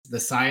the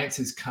science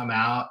has come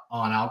out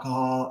on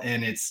alcohol,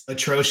 and it's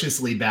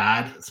atrociously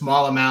bad.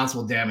 Small amounts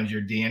will damage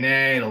your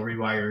DNA. It'll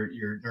rewire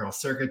your neural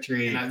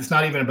circuitry. And it's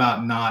not even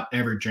about not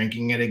ever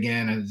drinking it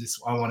again.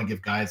 I want to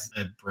give guys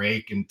a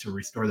break and to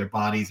restore their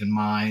bodies and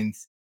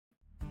minds.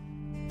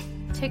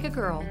 Take a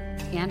girl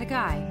and a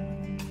guy,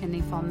 and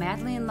they fall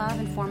madly in love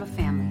and form a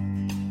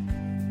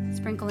family.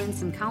 Sprinkle in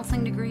some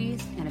counseling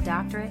degrees and a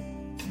doctorate.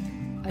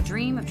 A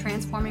dream of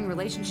transforming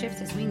relationships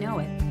as we know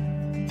it.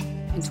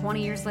 And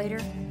 20 years later,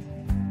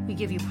 we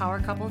give you power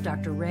couple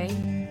Dr. Ray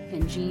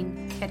and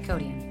Jean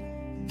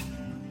Ketkodian.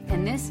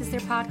 And this is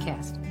their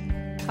podcast,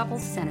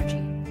 Couples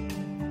Synergy.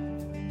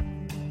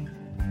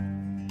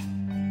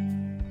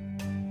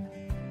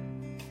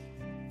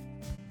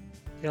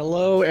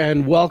 Hello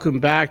and welcome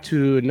back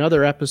to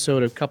another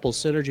episode of Couples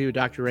Synergy with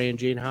Dr. Ray and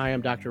Jean. Hi,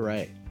 I'm Dr.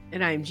 Ray.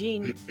 And I'm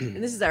Jean,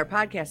 and this is our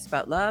podcast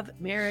about love,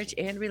 marriage,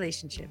 and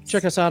relationships.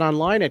 Check us out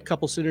online at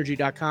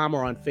couplesynergy.com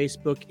or on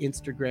Facebook,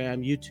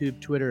 Instagram, YouTube,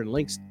 Twitter, and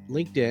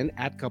LinkedIn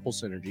at Couple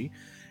Synergy.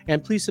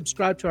 And please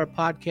subscribe to our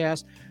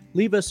podcast,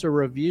 leave us a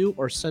review,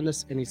 or send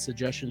us any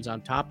suggestions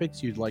on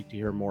topics you'd like to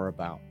hear more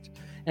about.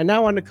 And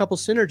now on to Couple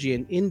Synergy,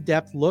 an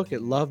in-depth look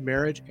at love,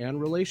 marriage,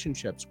 and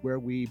relationships, where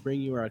we bring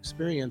you our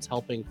experience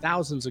helping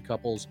thousands of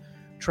couples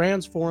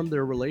transform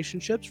their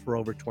relationships for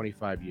over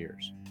 25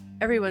 years.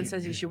 Everyone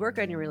says you should work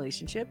on your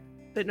relationship,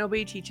 but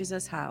nobody teaches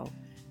us how.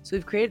 So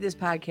we've created this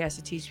podcast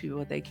to teach people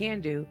what they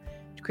can do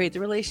to create the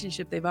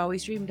relationship they've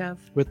always dreamed of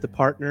with the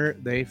partner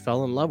they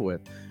fell in love with.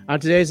 On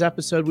today's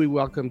episode, we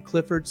welcome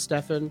Clifford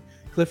Steffen.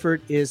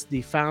 Clifford is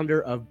the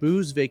founder of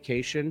Booze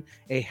Vacation,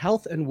 a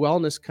health and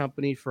wellness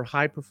company for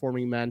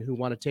high-performing men who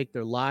want to take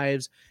their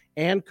lives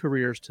and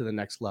careers to the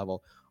next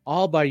level,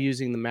 all by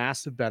using the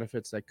massive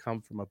benefits that come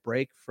from a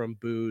break from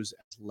booze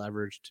as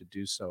leverage to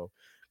do so.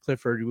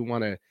 Clifford, we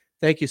want to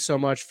thank you so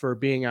much for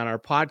being on our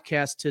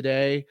podcast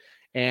today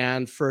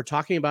and for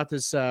talking about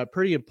this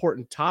pretty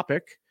important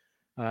topic,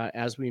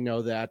 as we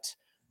know that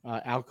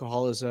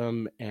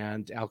alcoholism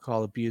and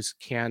alcohol abuse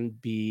can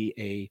be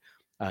a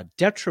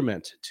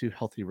detriment to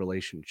healthy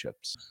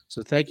relationships.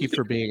 So thank you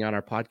for being on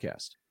our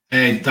podcast.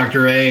 Hey,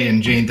 Dr. Ray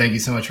and Jean, thank you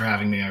so much for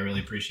having me. I really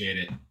appreciate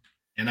it.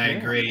 And I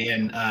agree.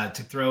 And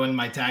to throw in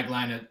my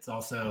tagline, it's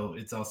also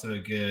a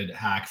good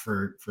hack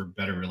for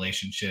better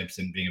relationships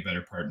and being a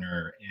better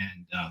partner.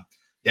 And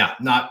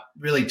not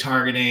really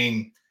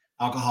targeting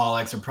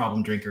alcoholics or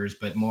problem drinkers,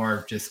 but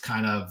more just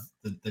kind of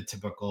the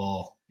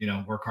typical,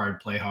 work hard,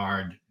 play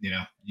hard.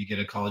 You get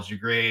a college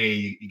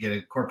degree, you get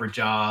a corporate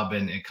job,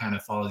 and it kind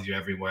of follows you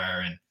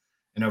everywhere.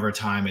 And over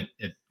time, it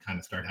kind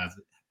of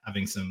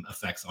having some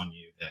effects on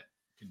you that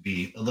could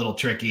be a little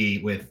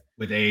tricky with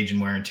age and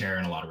wear and tear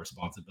and a lot of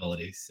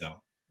responsibilities. So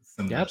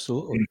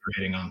absolutely we're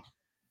hitting on.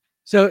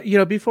 So,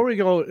 before we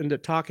go into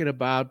talking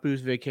about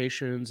Booze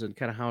Vacations and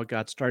kind of how it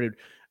got started,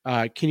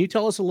 can you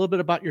tell us a little bit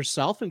about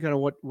yourself and kind of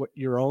what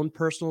your own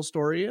personal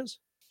story is?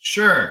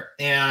 Sure.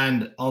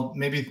 And I'll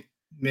maybe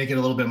make it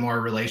a little bit more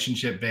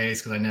relationship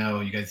based because I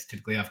know you guys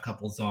typically have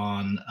couples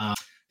on.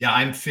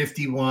 I'm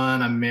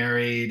 51. I'm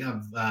married. I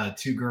have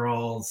 2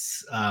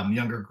 girls,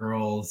 younger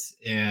girls,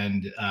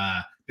 and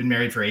been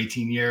married for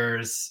 18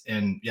 years.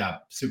 And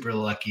super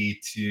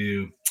lucky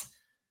to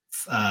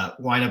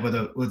wind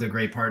up with a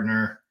great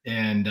partner.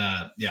 And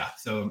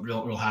so I'm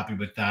real happy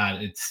with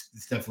that. It's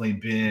definitely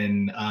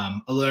been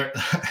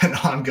an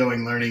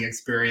ongoing learning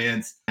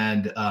experience.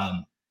 And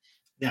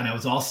and I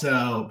was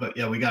also,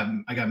 I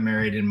got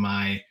married in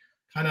my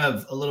kind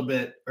of a little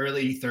bit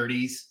early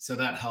 30s. So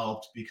that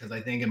helped because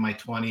I think in my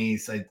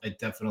 20s, I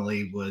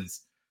definitely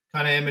was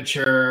kind of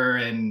immature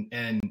and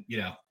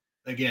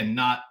again,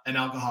 not an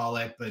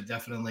alcoholic, but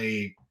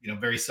definitely,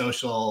 very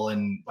social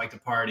and like to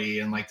party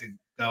and like to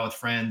go out with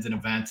friends and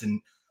events and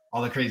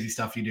all the crazy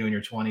stuff you do in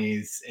your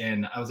 20s.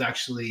 And I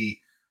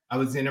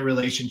was in a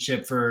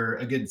relationship for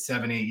a good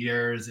 7-8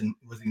 years and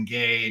was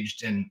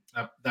engaged, and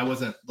that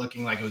wasn't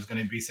looking like it was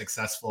going to be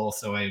successful.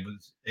 So I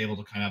was able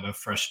to kind of have a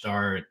fresh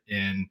start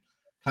and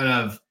kind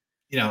of,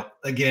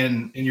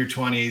 again, in your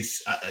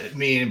 20s,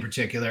 me in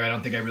particular, I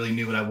don't think I really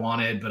knew what I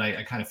wanted, but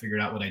I kind of figured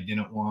out what I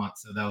didn't want.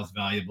 So that was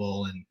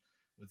valuable and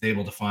was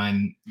able to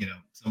find,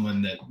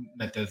 someone that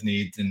met those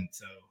needs. And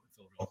so I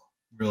feel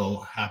real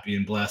happy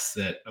and blessed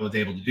that I was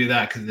able to do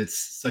that because it's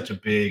such a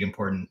big,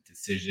 important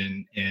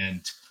decision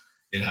and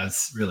it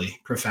has really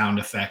profound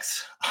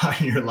effects on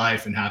your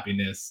life and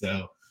happiness.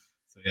 So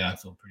I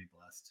feel pretty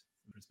blessed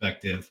from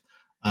perspective.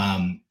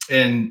 So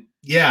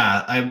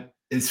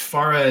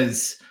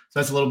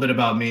that's a little bit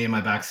about me and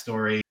my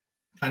backstory,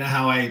 kind of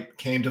how I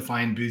came to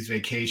find Booze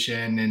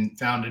Vacation and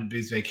founded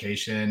Booze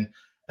Vacation.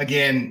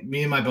 Again,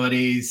 me and my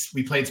buddies,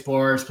 we played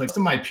sports. Most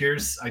of my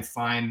peers I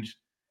find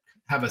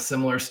have a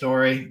similar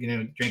story,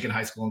 drink in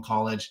high school and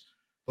college.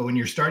 But when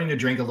you're starting to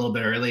drink a little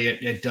bit early,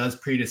 it does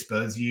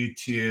predispose you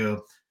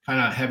to kind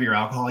of heavier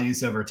alcohol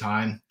use over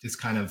time, just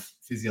kind of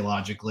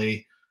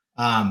physiologically.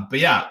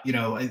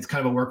 It's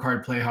kind of a work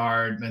hard, play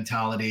hard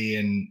mentality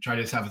and try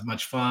to just have as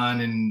much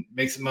fun and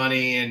make some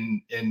money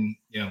and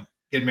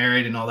get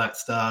married and all that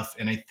stuff.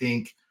 And I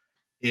think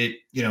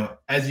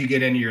as you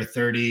get into your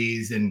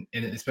 30s and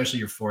especially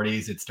your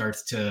 40s, it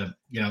starts to,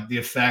 the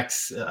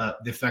effects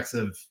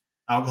of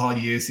alcohol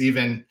use,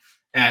 even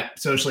at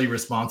socially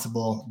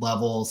responsible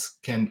levels,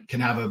 can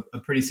have a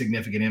pretty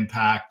significant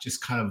impact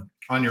just kind of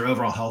on your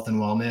overall health and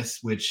wellness,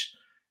 which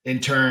in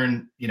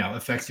turn,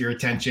 affects your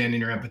attention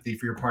and your empathy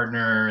for your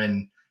partner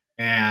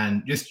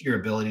and just your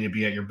ability to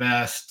be at your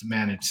best, to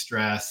manage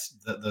stress,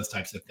 those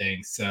types of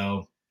things.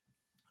 So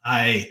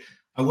I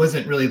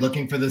wasn't really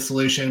looking for the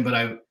solution, but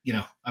I'm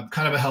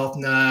kind of a health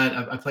nut.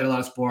 I played a lot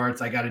of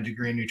sports. I got a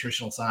degree in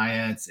nutritional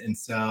science. And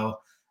so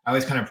I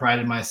always kind of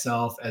prided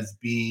myself as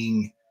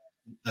being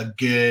a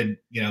good,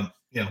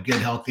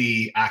 good,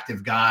 healthy,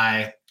 active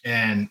guy.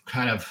 And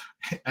kind of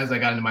as I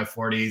got into my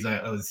 40s,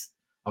 I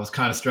was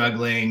kind of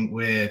struggling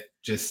with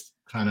just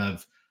kind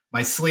of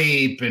my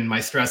sleep and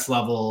my stress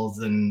levels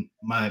and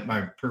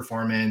my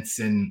performance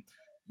and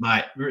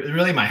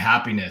really my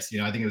happiness.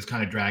 I think it was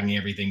kind of dragging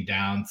everything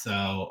down.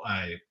 So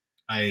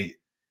I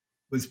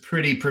was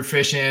pretty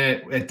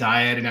proficient at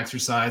diet and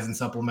exercise and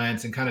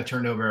supplements and kind of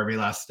turned over every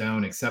last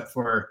stone except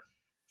for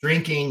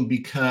drinking,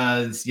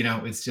 because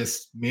it's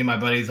just me and my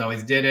buddies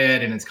always did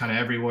it, and it's kind of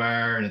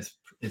everywhere, and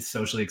it's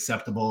socially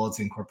acceptable. It's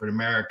in corporate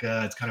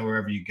America. It's kind of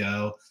wherever you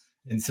go.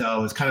 And so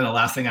it was kind of the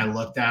last thing I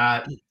looked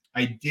at.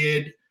 I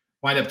did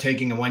wind up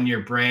taking a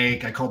 1-year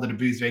break. I called it a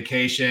booze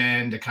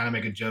vacation to kind of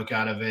make a joke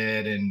out of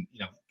it and,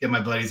 get my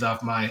buddies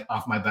off my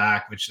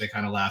back, which they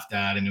kind of laughed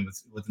at, and it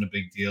wasn't a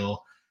big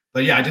deal.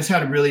 But yeah, I just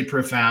had really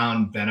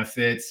profound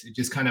benefits. It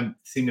just kind of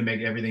seemed to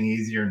make everything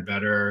easier and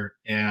better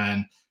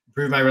and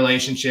improve my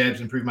relationships,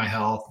 improve my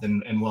health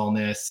and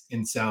wellness.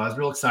 And so I was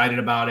real excited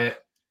about it.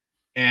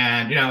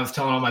 And, I was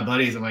telling all my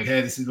buddies, I'm like, hey,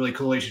 this is really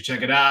cool. You should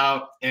check it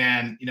out.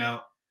 And,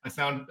 I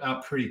found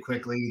out pretty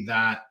quickly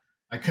that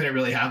I couldn't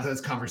really have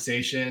those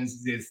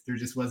conversations. There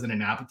just wasn't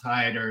an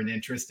appetite or an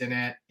interest in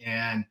it.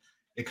 And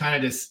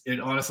it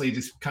honestly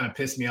just kind of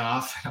pissed me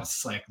off. I was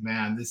just like,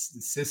 man, this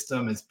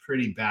system is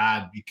pretty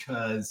bad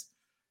because,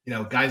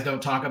 guys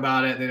don't talk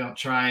about it. They don't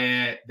try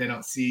it. They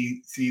don't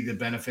see the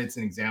benefits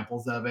and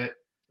examples of it.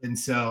 And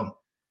so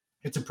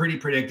it's a pretty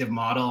predictive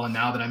model. And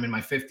now that I'm in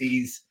my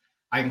 50s,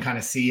 I can kind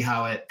of see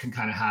how it can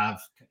kind of have,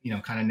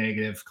 kind of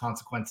negative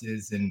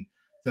consequences. And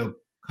so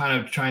kind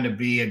of trying to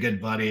be a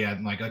good buddy,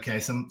 I'm like, okay,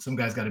 some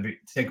guys got to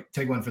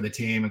take one for the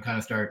team and kind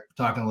of start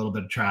talking a little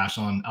bit of trash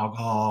on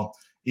alcohol,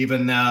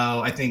 even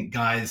though I think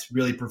guys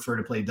really prefer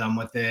to play dumb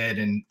with it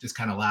and just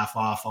kind of laugh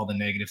off all the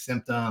negative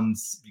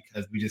symptoms,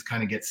 because we just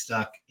kind of get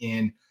stuck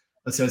in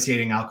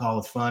associating alcohol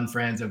with fun,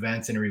 friends,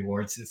 events, and a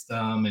reward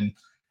system.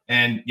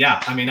 And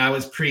yeah, I mean, I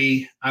was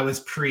pre,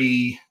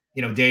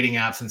 dating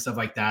apps and stuff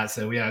like that.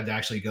 So we had to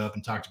actually go up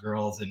and talk to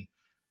girls, and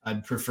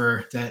I'd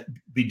prefer to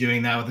be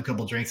doing that with a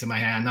couple drinks in my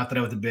hand. Not that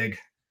I was a big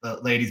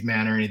ladies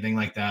man or anything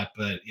like that,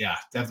 but yeah,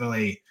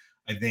 definitely.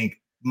 I think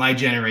my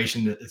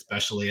generation,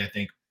 especially, I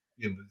think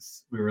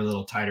we were a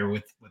little tighter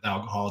with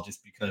alcohol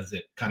just because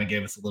it kind of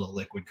gave us a little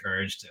liquid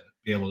courage to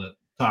be able to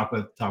talk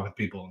with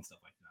people and stuff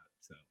like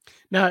that. So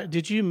now,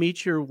 did you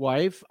meet your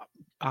wife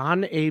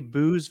on a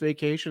booze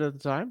vacation at the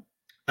time?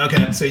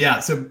 Okay. So yeah,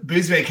 so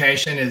booze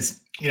vacation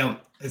is,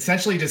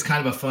 essentially just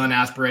kind of a fun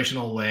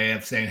aspirational way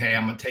of saying, hey,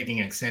 I'm taking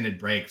an extended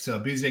break. So a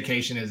booze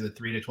vacation is a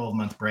 3 to 12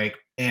 month break.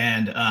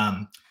 And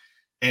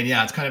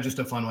yeah, it's kind of just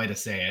a fun way to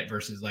say it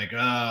versus like, oh,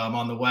 I'm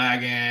on the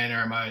wagon,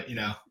 or am I,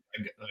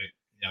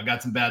 I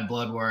got some bad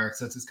blood work.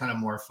 So it's just kind of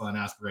more fun,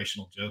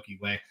 aspirational,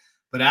 jokey way.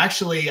 But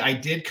actually, I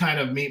did kind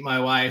of meet my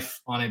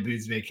wife on a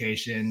booze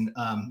vacation.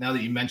 Now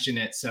that you mention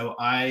it. So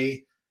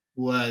I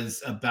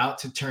was about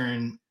to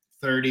turn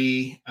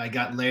 30. I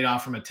got laid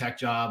off from a tech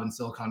job in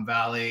Silicon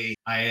Valley.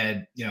 I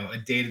had, I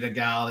dated a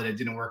gal that it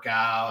didn't work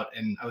out.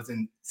 And I was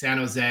in San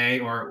Jose,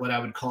 or what I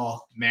would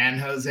call Man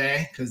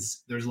Jose,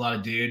 because there's a lot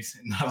of dudes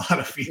and not a lot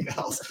of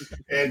females.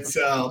 And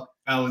so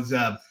I was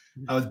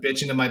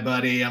bitching to my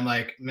buddy. I'm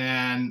like,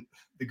 man,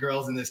 the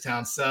girls in this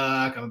town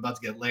suck. I'm about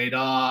to get laid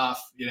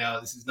off.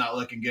 This is not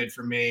looking good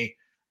for me.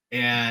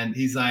 And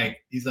he's like,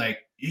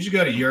 you should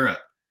go to Europe.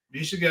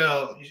 You should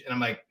go. And I'm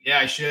like, yeah,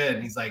 I should.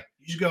 And he's like,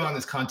 you should go on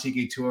this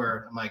Contiki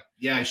tour. I'm like,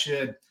 yeah, I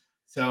should.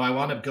 So I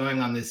wound up going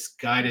on this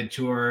guided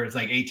tour. It's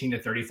like 18 to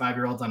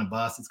 35-year-olds on a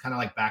bus. It's kind of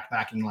like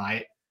backpacking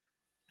light.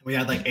 We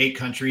had like 8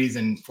 countries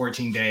in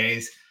 14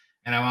 days.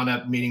 And I wound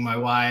up meeting my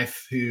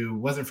wife, who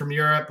wasn't from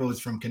Europe, but was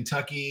from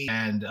Kentucky.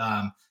 And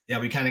yeah,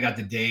 we kind of got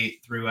to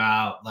date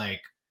throughout,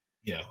 like,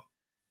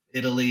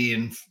 Italy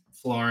and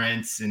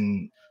Florence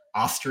and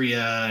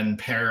Austria and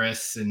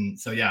Paris. And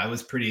so, yeah, it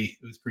was pretty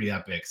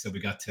epic. So we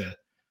got to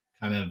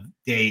kind of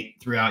date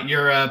throughout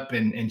Europe,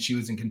 and she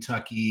was in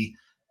Kentucky,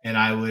 and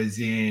I was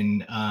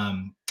in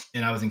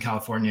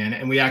California,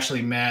 and we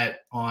actually met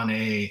on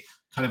a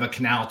kind of a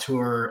canal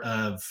tour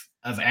of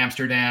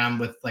Amsterdam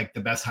with like the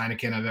best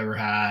Heineken I've ever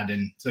had.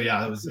 And so,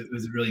 yeah, it was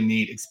a really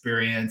neat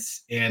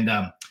experience, and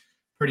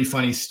pretty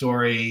funny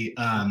story.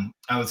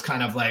 I was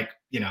kind of like,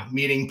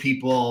 meeting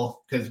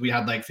people, because we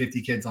had like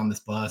 50 kids on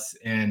this bus,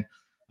 and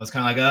was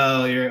kind of like,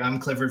 oh, I'm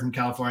Clifford from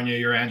California,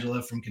 you're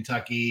Angela from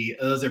Kentucky.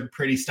 Those are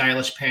pretty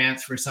stylish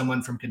pants for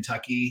someone from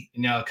Kentucky.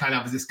 Kind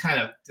of was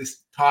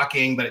just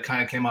talking, but it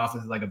kind of came off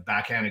as like a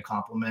backhanded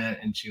compliment.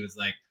 And she was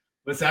like,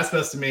 what's that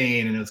supposed to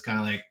mean? And it was kind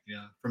of like,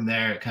 from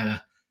there, it kind of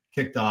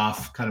kicked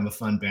off kind of a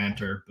fun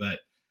banter. But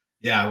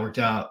yeah, it worked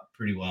out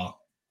pretty well.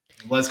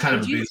 It was kind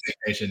of a booze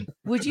vacation.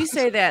 Would you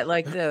say that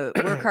like the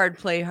work hard,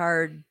 play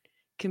hard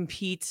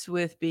competes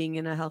with being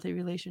in a healthy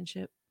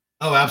relationship?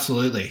 Oh,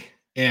 absolutely.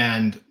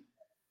 And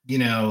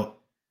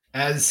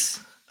as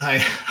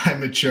I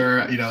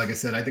mature, like I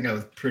said, I think I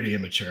was pretty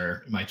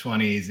immature in my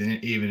 20s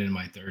and even in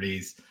my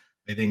 30s.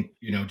 I think,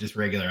 just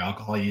regular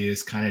alcohol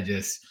use kind of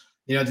just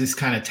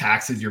kind of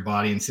taxes your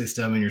body and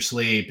system and your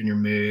sleep and your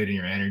mood and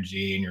your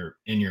energy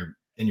and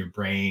your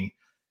brain.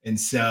 And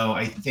so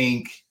I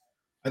think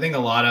a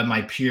lot of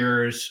my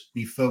peers,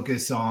 we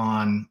focus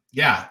on,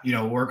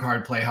 work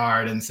hard, play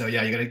hard. And so, you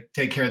got to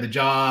take care of the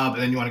job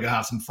and then you want to go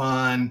have some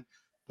fun.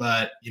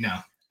 But,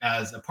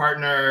 as a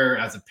partner,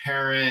 as a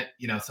parent,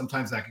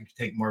 sometimes that can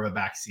take more of a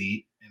back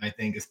seat. And I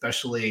think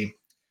especially,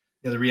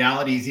 the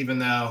reality is, even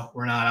though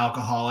we're not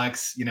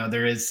alcoholics,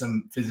 there is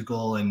some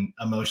physical and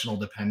emotional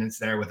dependence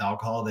there with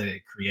alcohol that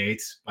it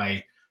creates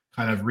by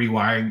kind of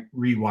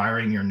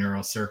rewiring your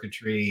neural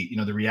circuitry.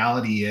 The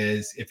reality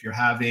is, if you're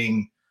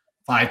having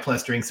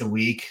 5+ drinks a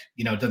week,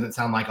 it doesn't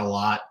sound like a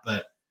lot,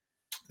 but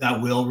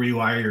that will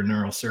rewire your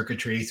neural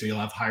circuitry. So you'll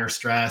have higher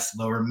stress,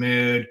 lower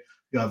mood,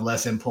 you'll have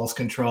less impulse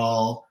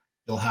control,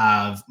 you'll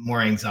have more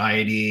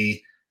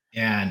anxiety,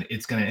 and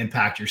it's going to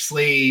impact your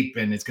sleep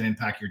and it's going to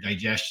impact your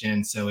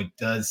digestion. So it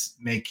does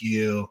make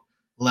you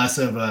less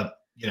of a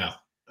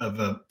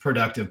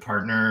productive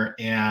partner.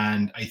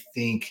 And I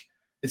think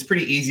it's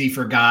pretty easy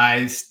for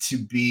guys to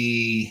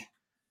be,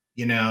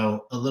 a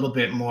little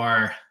bit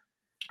more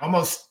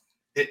almost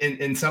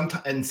in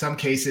some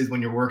cases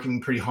when you're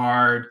working pretty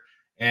hard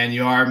and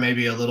you are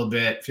maybe a little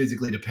bit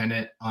physically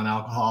dependent on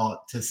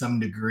alcohol to some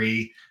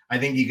degree, I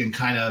think you can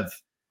kind of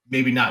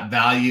maybe not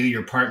value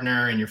your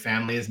partner and your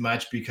family as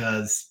much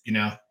because,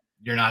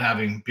 you're not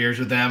having beers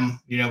with them,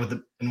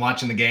 and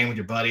watching the game with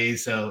your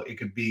buddies. So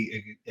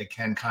it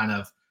can kind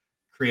of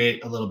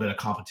create a little bit of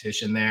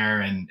competition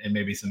there and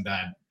maybe some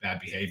bad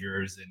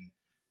behaviors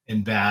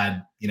and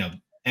bad,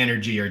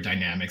 energy or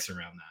dynamics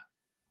around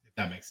that, if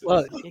that makes sense.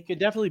 Well, it could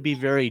definitely be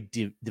very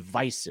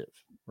divisive,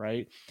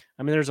 right?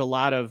 I mean, there's a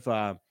lot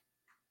of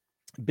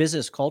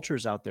business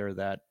cultures out there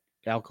that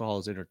alcohol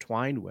is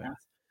intertwined with,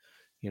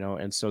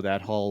 and so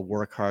that whole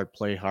work hard,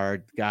 play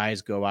hard,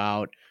 guys go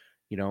out,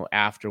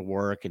 after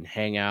work and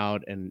hang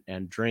out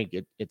and drink.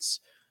 It's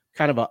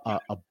kind of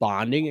a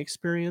bonding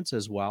experience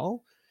as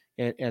well.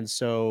 And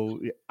so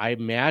I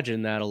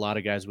imagine that a lot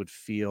of guys would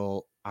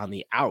feel on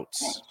the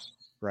outs,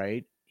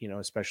 right?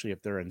 Especially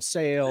if they're in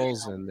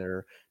sales and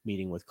they're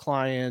meeting with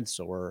clients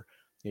or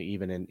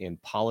even in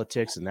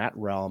politics in that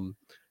realm,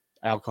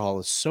 alcohol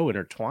is so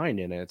intertwined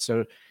in it.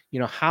 So,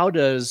 how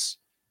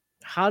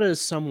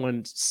does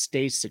someone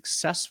stay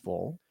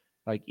successful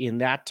like in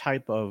that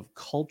type of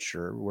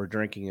culture where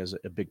drinking is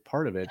a big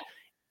part of it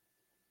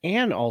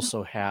and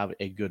also have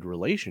a good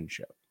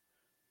relationship?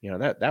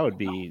 That would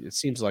be, it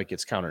seems like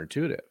it's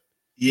counterintuitive.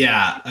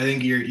 Yeah, I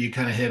think you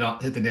kind of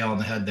hit the nail on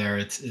the head there.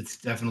 It's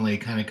definitely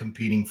kind of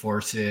competing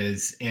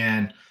forces,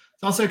 and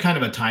it's also kind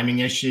of a timing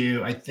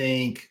issue. I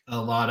think a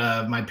lot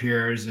of my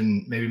peers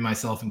and maybe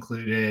myself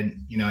included,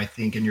 I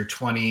think in your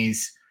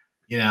 20s,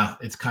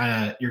 it's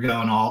kind of you're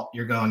going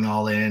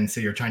all in. So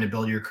you're trying to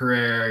build your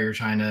career, you're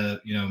trying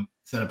to,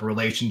 set up a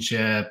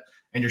relationship,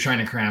 and you're trying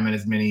to cram in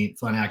as many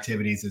fun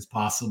activities as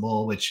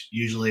possible, which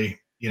usually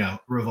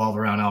revolve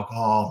around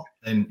alcohol.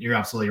 And you're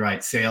absolutely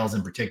right. Sales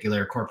in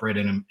particular, corporate,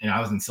 and I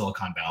was in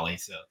Silicon Valley,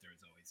 so there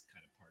was always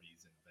kind of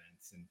parties and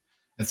events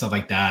and stuff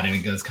like that, and it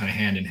goes kind of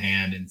hand in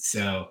hand. And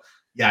so,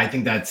 yeah, I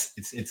think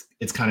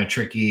it's kind of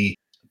tricky,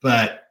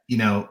 but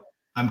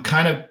I'm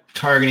kind of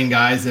targeting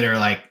guys that are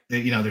like,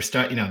 they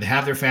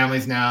have their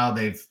families now,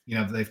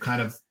 they've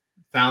kind of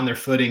found their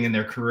footing in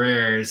their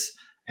careers,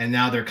 and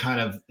now they're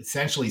kind of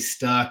essentially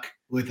stuck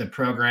with a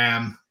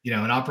program,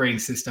 an operating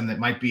system that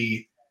might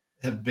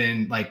have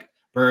been like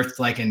birthed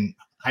like in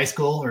high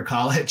school or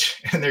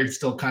college, and they're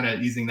still kind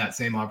of using that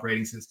same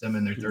operating system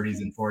in their 30s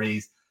and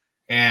 40s.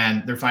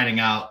 And they're finding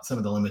out some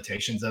of the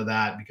limitations of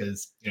that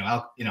because,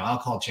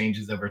 alcohol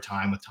changes over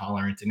time with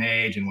tolerance and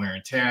age and wear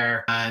and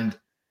tear. And,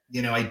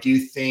 I do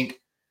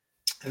think,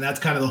 and that's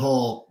kind of the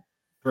whole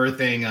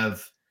birthing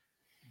of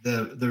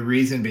the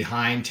reason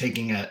behind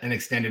taking an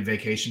extended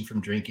vacation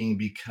from drinking,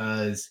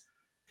 because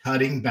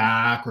cutting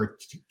back or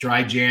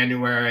dry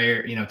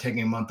January, or,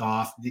 taking a month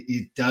off,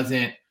 it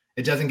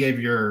doesn't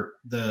give your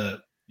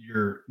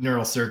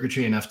neural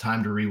circuitry enough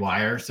time to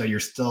rewire. So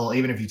you're still,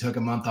 even if you took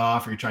a month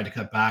off or you tried to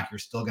cut back, you're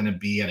still going to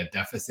be at a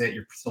deficit.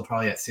 You're still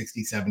probably at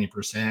 60,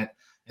 70%.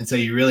 And so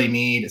you really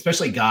need,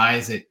 especially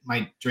guys that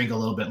might drink a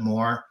little bit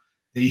more,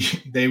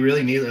 they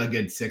really need a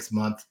good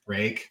 6-month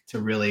break to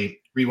really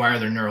rewire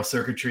their neural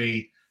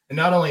circuitry And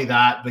not only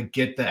that, but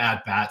get the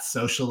at bats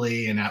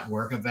socially and at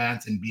work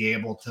events, and be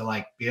able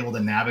to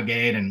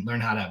navigate and learn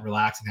how to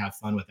relax and have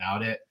fun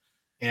without it.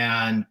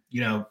 And,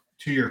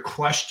 to your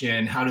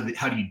question, how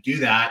do you do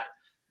that?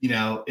 In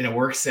a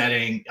work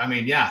setting, I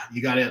mean, yeah,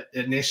 you got to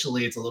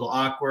initially, it's a little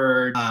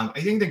awkward.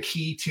 I think the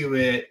key to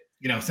it,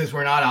 since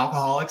we're not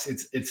alcoholics,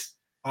 it's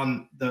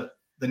on the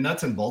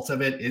nuts and bolts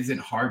of it isn't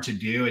hard to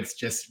do. It's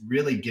just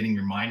really getting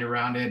your mind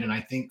around it. And I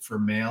think for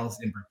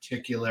males in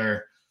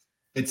particular,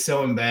 it's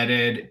so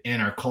embedded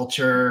in our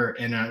culture,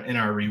 in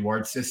our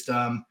reward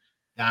system,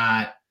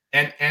 that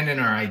and in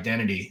our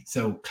identity.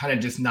 So kind of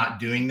just not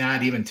doing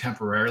that even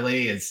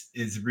temporarily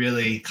is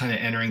really kind of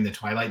entering the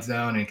twilight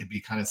zone, and it could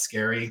be kind of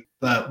scary.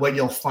 But what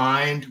you'll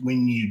find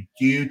when you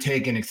do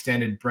take an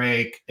extended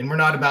break, and we're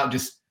not about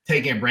just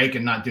taking a break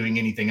and not doing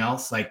anything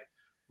else, like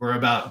we're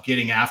about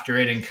getting after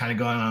it and kind of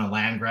going on a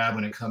land grab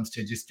when it comes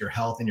to just your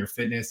health and your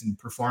fitness and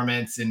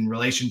performance and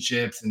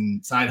relationships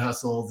and side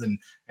hustles, and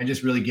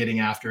just really getting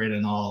after it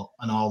on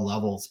all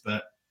levels.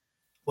 But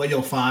what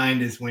you'll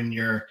find is when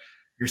you're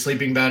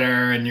sleeping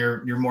better and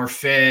you're more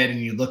fit and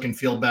you look and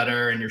feel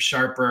better and you're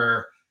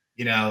sharper,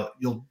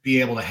 you'll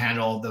be able to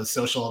handle those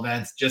social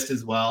events just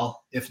as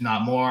well, if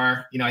not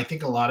more. I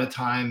think a lot of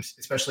times,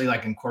 especially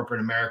like in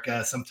corporate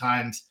America,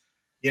 sometimes,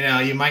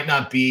 you might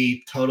not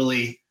be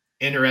totally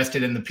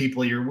interested in the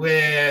people you're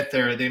with,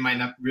 or they might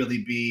not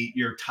really be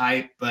your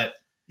type, but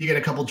you get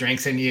a couple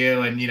drinks in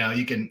you, and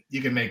you can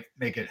make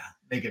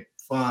it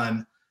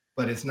fun.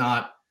 But it's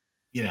not,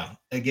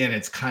 again,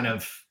 it's kind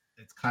of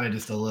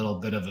just a little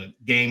bit of a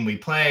game we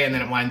play, and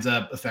then it winds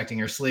up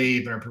affecting our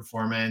sleep and our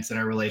performance and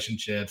our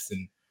relationships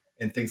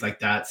and things like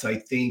that. So I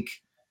think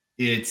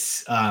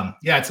it's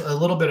it's a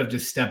little bit of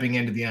just stepping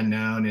into the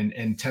unknown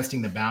and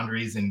testing the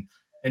boundaries, and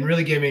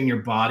really giving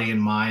your body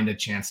and mind a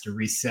chance to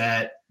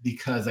reset.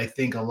 Because I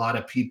think a lot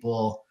of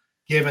people,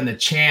 given the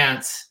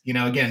chance,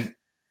 again,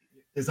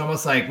 it's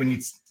almost like when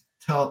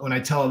I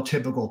tell a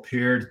typical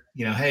peer,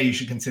 hey, you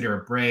should consider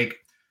a break.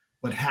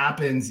 What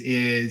happens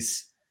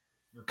is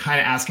we're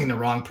kind of asking the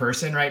wrong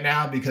person right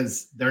now,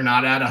 because they're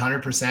not at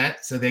 100%.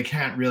 So they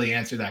can't really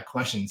answer that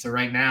question. So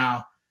right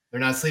now they're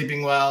not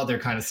sleeping well. They're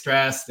kind of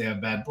stressed. They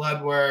have bad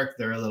blood work.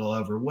 They're a little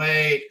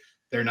overweight.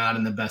 They're not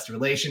in the best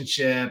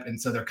relationship. And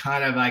so they're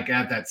kind of like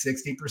at that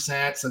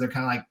 60%. So they're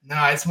kind of like, no,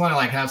 I just want to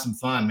have some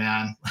fun,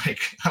 man. Like,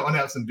 I want to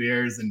have some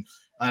beers, and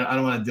I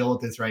don't want to deal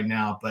with this right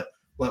now. But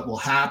what will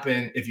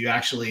happen if you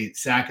actually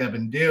sack up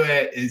and do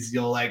it is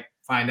you'll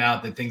find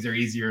out that things are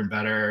easier and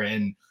better,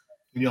 and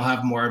you'll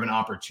have more of an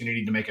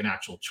opportunity to make an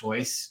actual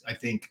choice. I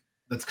think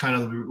that's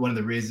kind of one of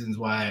the reasons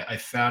why I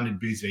founded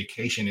Booze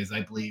Vacation, is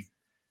I believe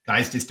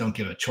guys just don't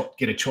get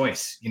a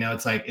choice.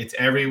 It's like, it's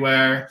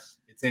everywhere.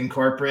 In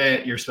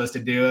corporate, you're supposed to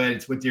do it.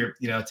 It's with your,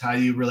 it's how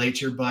you relate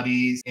to your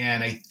buddies.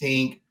 And I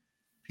think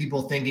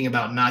people thinking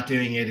about not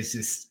doing it is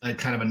just a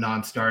kind of a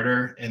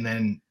non-starter. And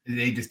then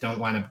they just don't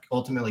wind up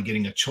ultimately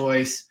getting a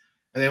choice.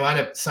 And they wind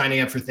up signing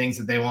up for things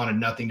that they wanted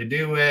nothing to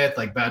do with,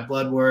 like bad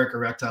blood work,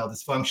 erectile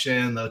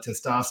dysfunction, low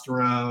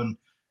testosterone,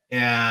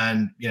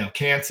 and,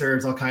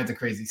 cancers, all kinds of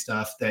crazy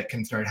stuff that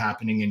can start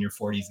happening in your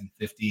 40s and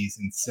 50s.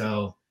 And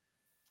so,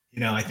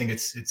 I think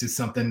it's just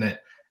something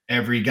that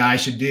every guy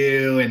should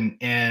do.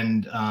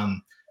 And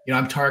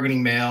I'm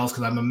targeting males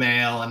because I'm a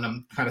male and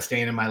I'm kind of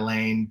staying in my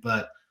lane,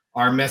 but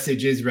our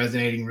message is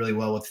resonating really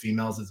well with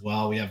females as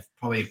well. We have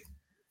probably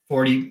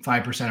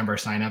 45% of our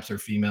signups are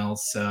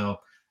females. So,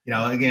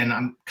 again,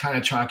 I'm kind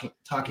of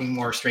talking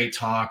more straight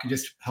talk,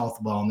 just health,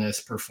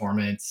 wellness,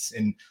 performance,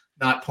 and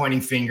not pointing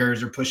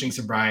fingers or pushing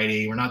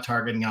sobriety. We're not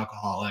targeting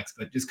alcoholics,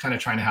 but just kind of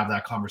trying to have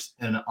that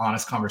an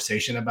honest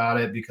conversation about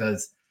it,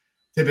 because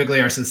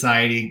typically our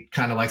society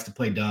kind of likes to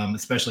play dumb,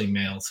 especially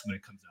males, when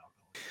it comes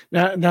to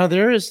alcohol. Now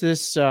there is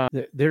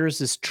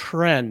this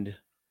trend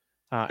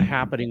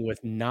happening with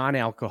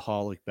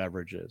non-alcoholic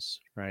beverages,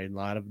 right? A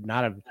lot of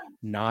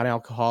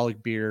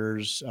non-alcoholic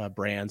beers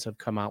brands have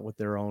come out with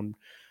their own,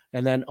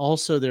 and then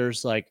also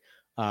there's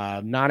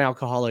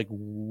non-alcoholic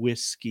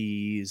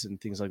whiskeys and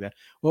things like that.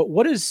 Well,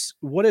 what is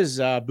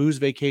Booze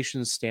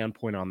Vacation's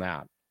standpoint on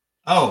that?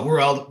 Oh, we're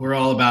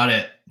all about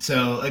it.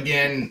 So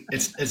again,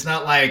 it's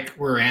not like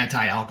we're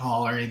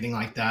anti-alcohol or anything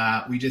like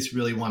that. We just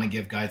really want to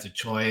give guys a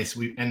choice.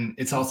 And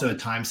it's also a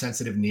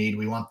time-sensitive need.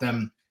 We want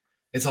them.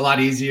 It's a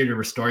lot easier to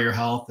restore your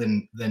health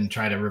than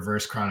try to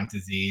reverse chronic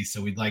disease.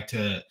 So we'd like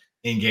to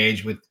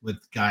engage with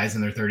guys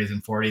in their 30s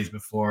and 40s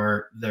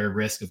before their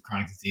risk of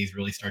chronic disease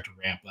really start to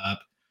ramp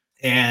up.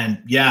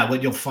 And yeah,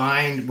 what you'll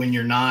find when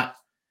you're not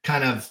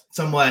kind of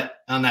somewhat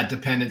on that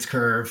dependence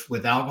curve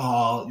with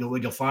alcohol,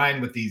 what you'll find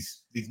with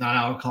these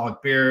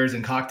non-alcoholic beers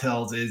and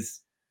cocktails is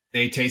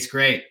they taste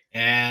great,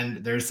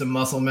 and there's some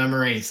muscle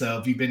memory. So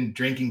if you've been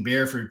drinking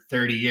beer for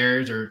 30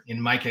 years, or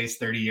in my case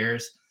 30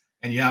 years,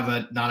 and you have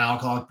a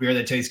non-alcoholic beer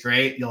that tastes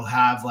great, you'll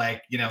have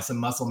some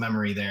muscle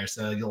memory there.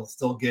 So you'll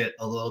still get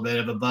a little bit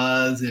of a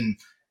buzz, and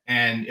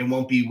it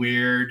won't be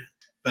weird.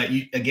 But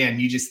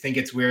you just think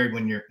it's weird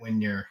when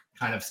you're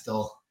kind of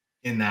still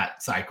in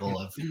that cycle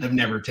of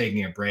never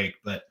taking a break.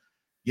 But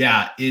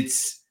yeah,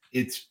 it's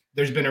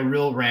there's been a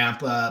real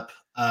ramp up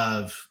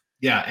of,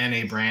 yeah,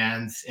 NA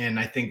brands. And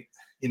I think,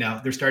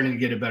 they're starting to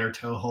get a better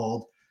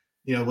toehold.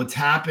 What's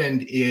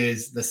happened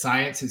is the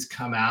science has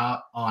come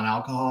out on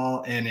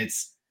alcohol, and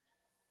it's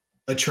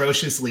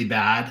atrociously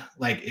bad.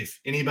 Like if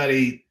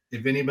anybody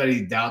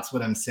doubts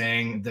what I'm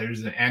saying,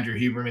 there's an Andrew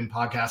Huberman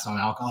podcast on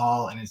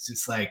alcohol, and it's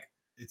just like,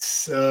 it's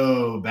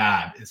so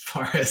bad as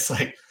far as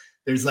like,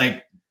 there's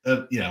like,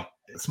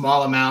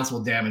 small amounts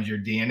will damage your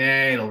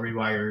DNA. It'll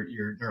rewire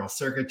your neural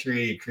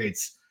circuitry. It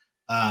creates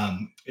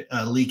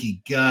a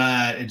leaky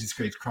gut. It just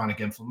creates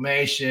chronic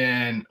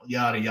inflammation,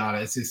 yada,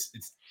 yada.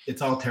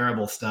 It's all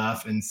terrible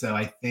stuff. And so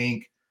I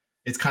think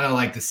it's kind of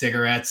like the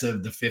cigarettes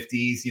of the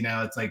 50s,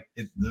 it's like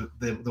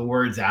the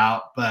word's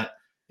out, but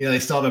they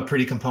still have a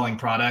pretty compelling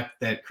product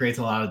that creates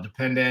a lot of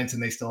dependence,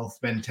 and they still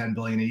spend 10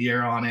 billion a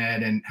year on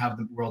it and have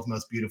the world's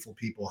most beautiful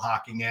people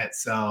hawking it.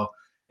 So,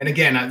 and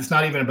again, it's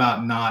not even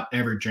about not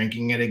ever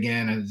drinking it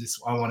again.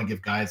 I want to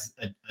give guys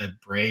a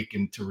break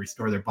and to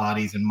restore their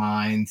bodies and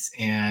minds,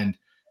 and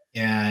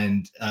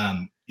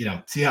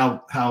see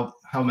how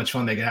much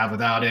fun they can have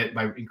without it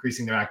by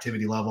increasing their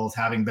activity levels,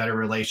 having better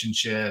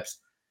relationships,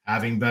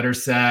 having better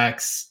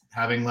sex,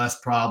 having less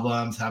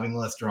problems, having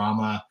less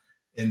drama.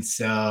 And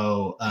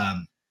so,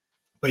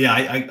 but yeah,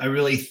 I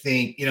really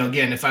think,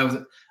 again, if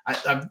some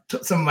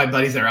of my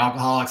buddies that are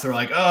alcoholics are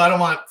like, oh, I don't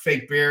want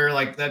fake beer.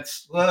 Like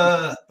that's,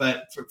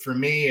 but for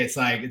me, it's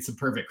like, it's a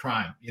perfect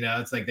crime.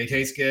 It's like, they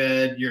taste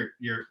good.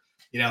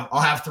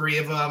 I'll have 3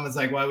 of them. It's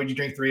like, why would you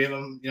drink 3 of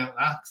them?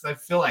 Because I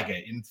feel like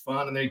it and it's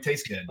fun and they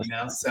taste good,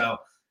 So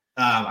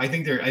I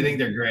think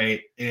they're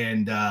great.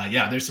 And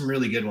yeah, there's some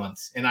really good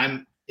ones. And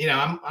I'm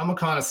a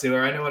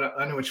connoisseur.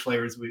 I know which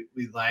flavors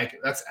we like.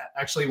 That's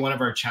actually one of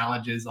our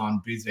challenges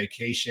on Booze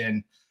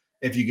Vacation.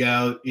 If you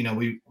go,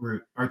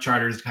 our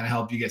charters kind of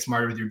help you get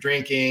smarter with your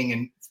drinking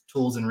and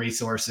tools and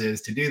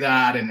resources to do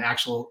that. And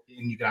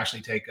you can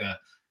actually take a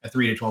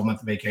 3 to 12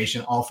 month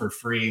vacation all for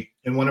free.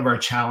 And one of our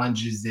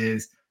challenges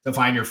is to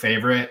find your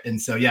favorite.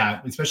 And so,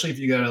 yeah, especially if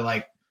you go to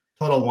like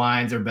Total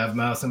Wines or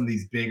Bevmo, some of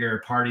these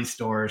bigger party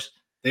stores,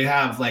 they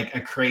have like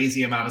a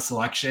crazy amount of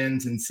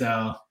selections. And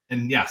so,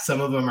 and yeah, some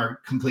of them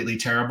are completely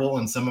terrible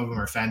and some of them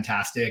are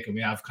fantastic. And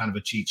we have kind of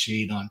a cheat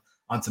sheet on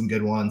some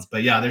good ones,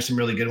 but yeah, there's some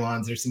really good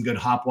ones. There's some good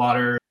hop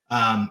water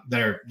that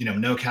are,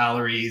 no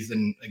calories.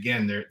 And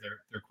again, they're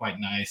quite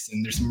nice.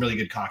 And there's some really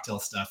good cocktail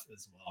stuff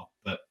as well,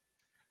 but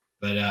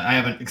I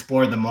haven't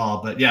explored them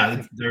all, but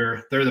yeah,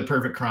 they're the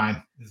perfect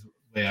crime is the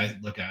way I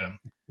look at them.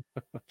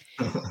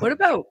 What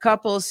about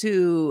couples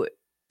who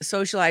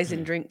socialize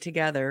and drink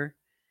together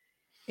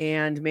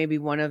and maybe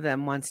one of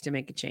them wants to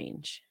make a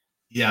change?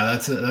 Yeah,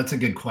 that's a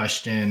good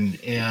question.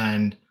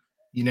 And,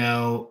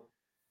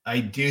 I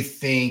do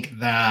think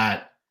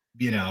that,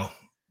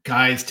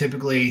 guys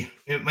typically,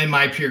 in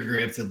my peer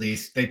groups at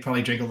least, they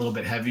probably drink a little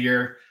bit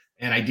heavier.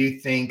 And I do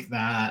think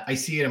that I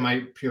see it in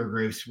my peer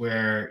groups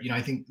where,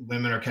 I think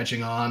women are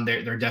catching on.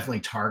 They're definitely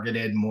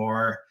targeted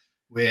more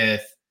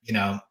with,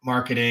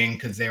 marketing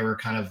because they were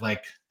kind of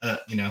like,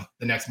 the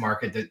next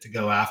market to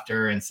go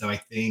after. And so I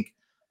think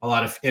a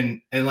lot of,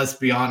 and let's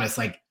be honest,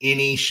 like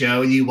any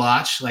show you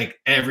watch, like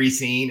every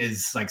scene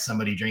is like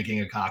somebody drinking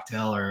a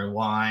cocktail or a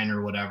wine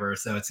or whatever.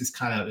 So it's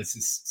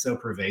just so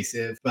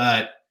pervasive.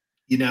 But,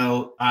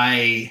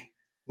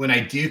 when I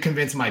do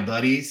convince my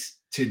buddies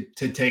to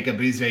take a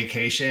booze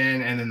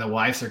vacation and then the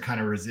wives are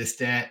kind of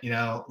resistant,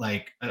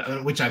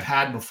 which I've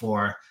had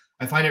before,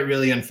 I find it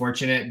really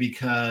unfortunate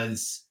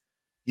because,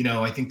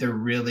 I think they're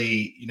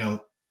really,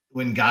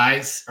 when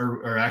guys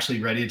are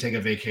actually ready to take a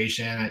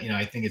vacation,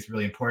 I think it's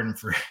really important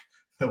for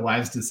the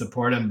wives to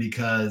support them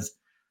because,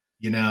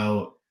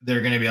 they're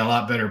going to be a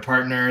lot better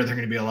partner. They're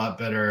going to be a lot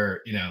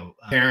better,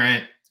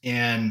 parent.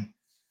 And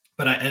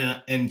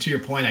to your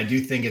point, I do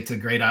think it's a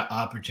great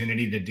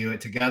opportunity to do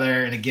it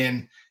together. And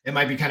again, it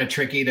might be kind of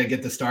tricky to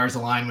get the stars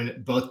aligned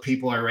when both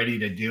people are ready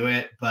to do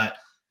it. But,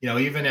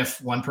 even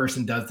if one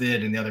person does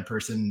it and the other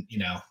person,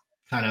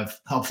 kind of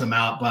helps them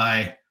out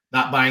by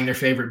not buying their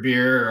favorite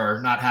beer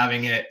or not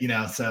having it,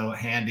 so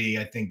handy,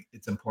 I think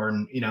it's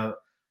important.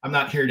 I'm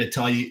not here to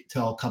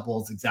tell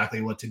couples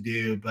exactly what to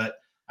do, but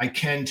I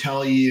can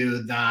tell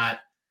you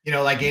that,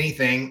 like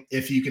anything,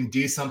 if you can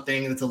do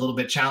something that's a little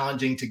bit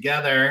challenging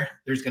together,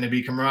 there's going to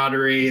be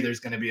camaraderie, there's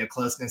going to be a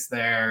closeness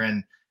there,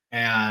 and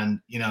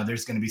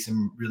there's going to be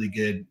some really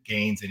good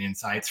gains and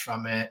insights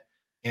from it.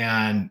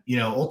 And,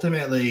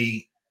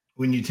 ultimately,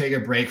 when you take a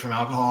break from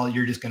alcohol,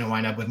 you're just going to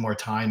wind up with more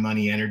time,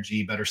 money,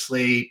 energy, better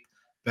sleep,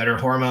 better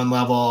hormone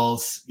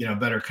levels,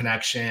 better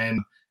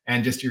connection,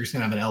 and you're just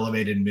going to have an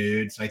elevated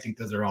mood. So I think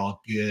those are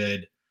all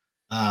good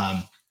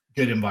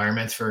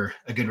environments for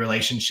a good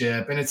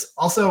relationship. And it's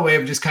also a way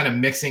of just kind of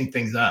mixing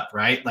things up,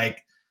 right?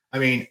 Like, I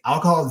mean,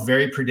 alcohol is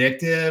very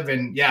predictive,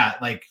 and yeah,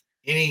 like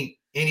any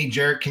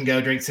jerk can go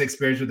drink 6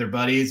 beers with their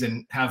buddies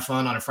and have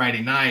fun on a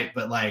Friday night.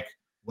 But like,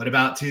 what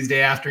about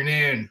Tuesday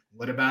afternoon?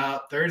 What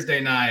about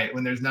Thursday night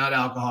when there's not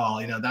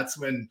alcohol? That's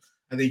when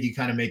I think you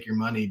kind of make your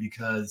money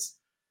because,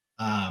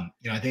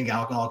 I think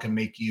alcohol can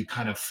make you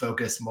kind of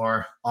focus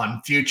more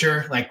on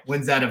future, like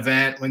when's that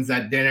event, when's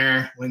that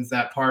dinner, when's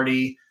that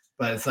party.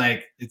 but it's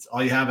like, it's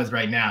all you have is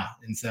right now.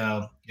 And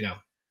so,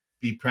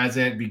 be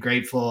present, be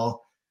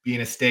grateful, be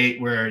in a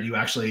state where you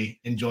actually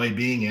enjoy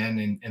being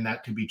in. And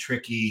that could be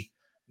tricky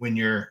when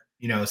you're,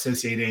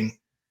 associating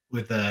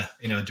with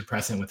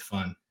depressant with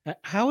fun.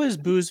 How has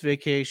Booze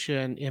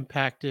Vacation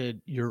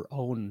impacted your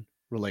own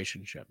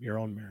relationship, your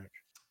own marriage?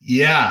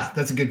 Yeah,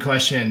 that's a good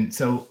question.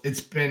 So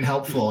it's been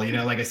helpful.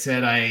 Like I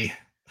said, I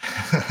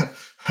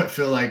I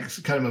feel like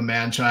kind of a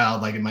man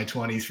child, like in my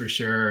 20s for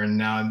sure. And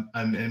now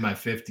I'm in my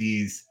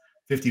 50s,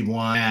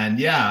 51. And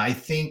yeah, I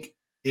think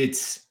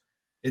it's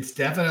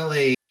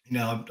definitely,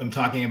 I'm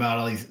talking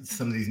about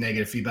some of these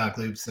negative feedback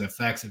loops and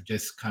effects of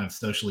just kind of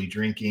socially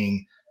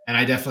drinking. And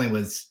I definitely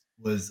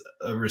was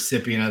a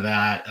recipient of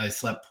that. I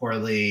slept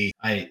poorly.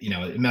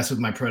 It messed with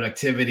my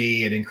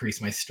productivity. It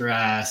increased my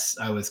stress.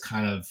 I was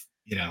kind of,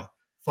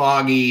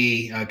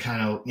 foggy. I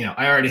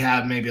already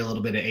had maybe a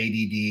little bit of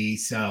ADD.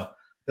 So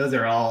those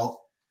are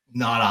all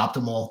not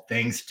optimal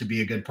things to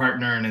be a good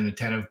partner and an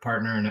attentive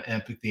partner and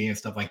empathy and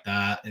stuff like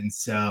that. And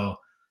so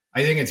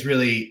I think it's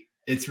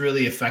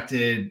really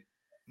affected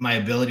my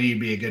ability to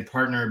be a good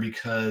partner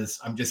because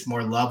I'm just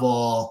more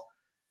level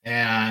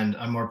and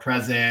I'm more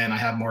present. I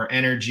have more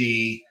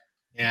energy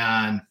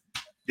and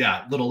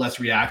a little less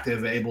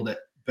reactive, able to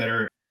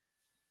better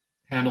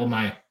handle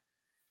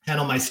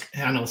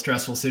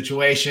stressful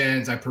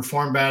situations. I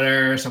perform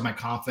better, so my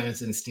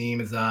confidence and esteem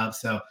is up.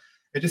 So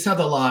it just has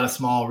a lot of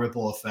small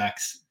ripple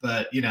effects.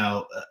 But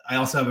I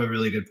also have a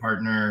really good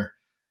partner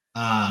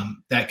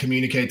that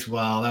communicates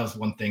well. That was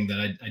one thing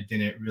that I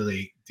didn't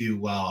really do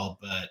well.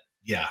 But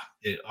yeah,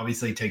 it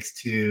obviously takes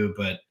two.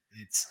 But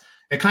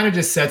it kind of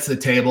just sets the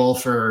table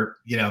for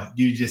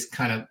you just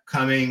kind of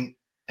coming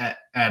at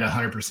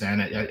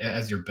 100%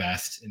 as your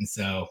best. And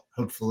so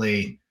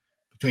hopefully,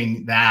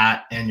 between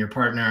that and your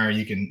partner,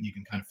 you can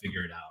kind of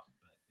figure it out.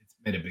 But it's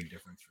made a big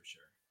difference for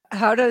sure.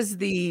 How does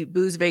the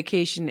Booze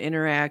Vacation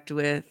interact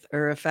with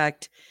or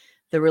affect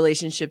the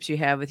relationships you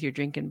have with your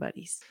drinking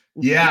buddies?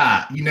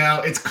 Yeah,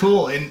 it's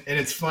cool. And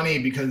it's funny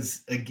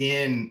because,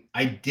 again,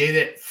 I did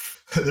it.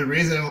 The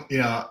reason,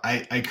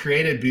 I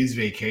created Booze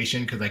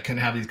Vacation because I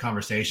couldn't have these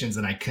conversations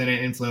and I couldn't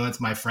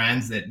influence my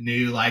friends that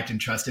knew, liked, and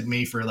trusted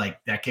me for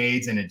like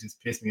decades. And it just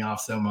pissed me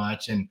off so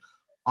much. And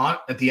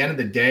at the end of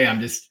the day,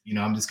 I'm just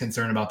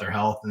concerned about their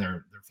health and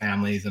their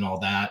families and all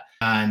that.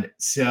 And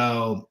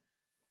so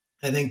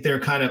I think they're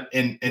kind of,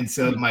 and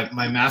so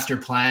my master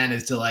plan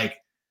is to like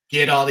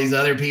get all these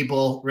other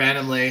people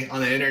randomly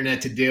on the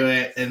internet to do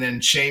it and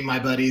then shame my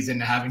buddies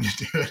into having to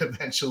do it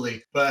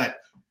eventually. But,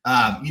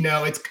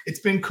 it's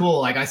been cool.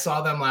 Like I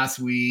saw them last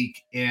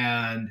week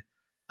and,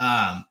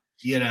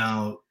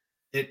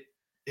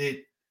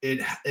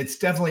 it's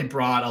definitely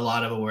brought a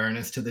lot of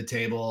awareness to the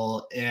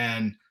table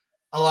and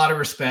a lot of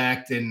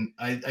respect. And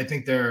I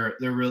think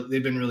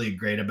they've been really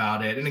great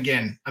about it. And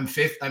again, I'm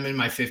in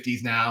my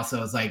 50s now.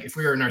 So it's like, if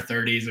we were in our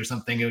 30s or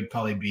something, it would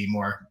probably be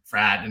more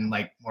frat and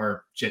like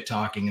more shit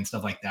talking and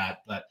stuff like that.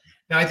 But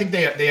no, I think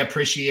they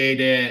appreciate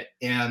it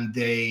and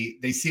they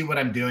see what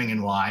I'm doing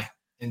and why.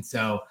 And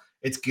so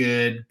it's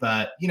good.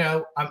 But,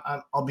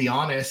 I'll be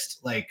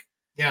honest, like,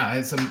 yeah, I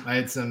had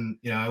some,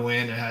 I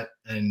went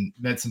and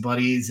met some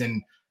buddies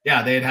and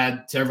yeah, they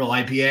had several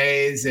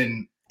IPAs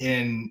and,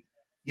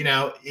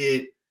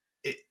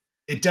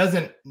 it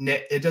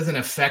doesn't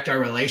affect our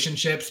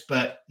relationships,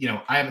 but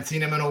I haven't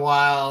seen them in a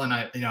while, and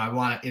I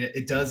want to.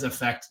 It does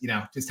affect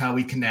just how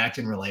we connect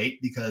and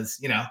relate because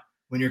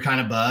when you're kind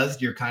of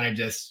buzzed, you're kind of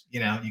just you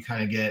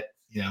kind of get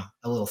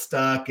a little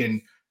stuck and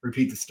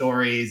repeat the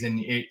stories, and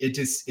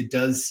it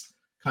does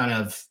kind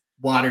of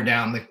water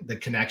down the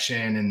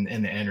connection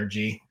and the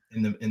energy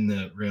in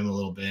the room a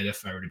little bit,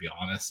 if I were to be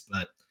honest,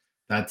 but.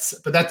 That's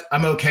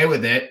I'm okay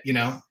with it,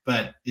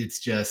 but it's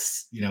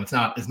just, it's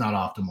not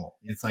optimal.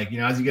 It's like,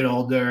 as you get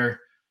older,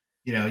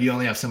 you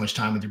only have so much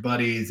time with your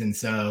buddies. And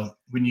so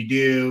when you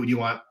do, you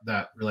want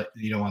that,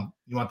 you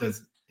want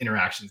those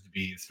interactions to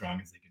be as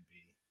strong as they can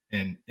be.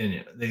 And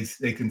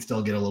they can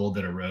still get a little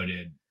bit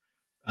eroded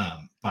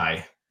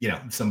by,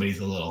 if somebody's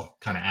a little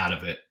kind of out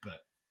of it,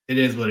 but it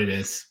is what it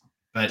is.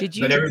 But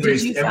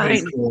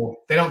everybody's cool.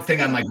 They don't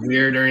think I'm like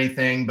weird or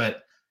anything,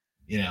 but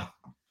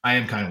I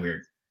am kind of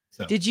weird.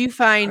 So. Did you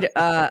find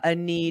a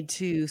need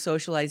to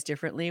socialize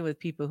differently with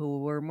people who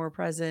were more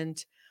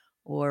present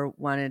or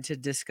wanted to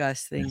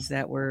discuss things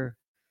that were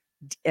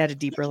at a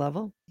deeper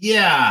level?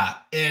 Yeah.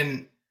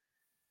 And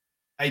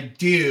I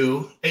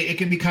do. It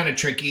can be kind of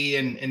tricky.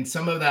 And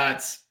some of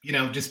that's,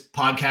 just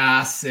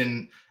podcasts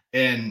and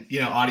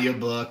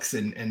audiobooks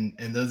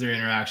and those are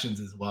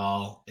interactions as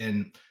well.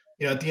 And,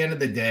 at the end of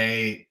the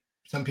day,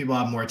 some people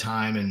have more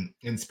time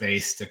and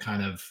space to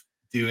kind of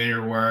do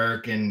inner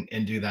work and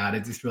do that.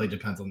 It just really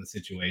depends on the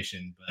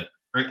situation, but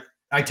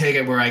I take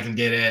it where I can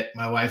get it.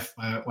 My wife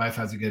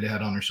has a good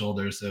head on her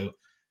shoulders, so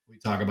we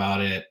talk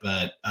about it,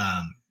 but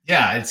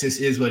yeah, it just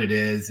is what it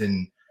is.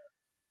 And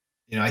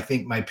I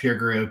think my peer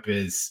group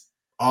is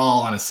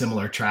all on a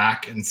similar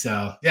track, and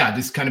so yeah,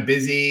 just kind of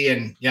busy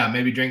and yeah,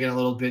 maybe drinking a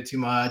little bit too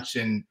much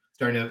and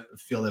starting to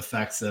feel the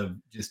effects of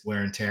just wear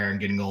and tear and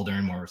getting older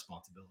and more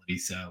responsibility.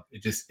 So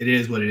it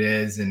is what it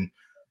is. And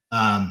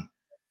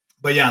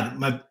but yeah,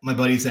 my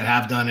buddies that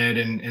have done it,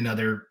 and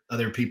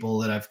other people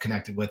that I've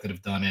connected with that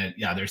have done it,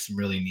 yeah, there's some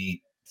really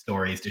neat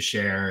stories to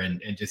share, and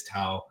just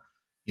how,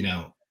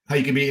 how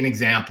you can be an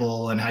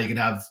example, and how you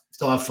can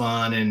still have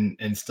fun,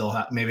 and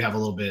still maybe have a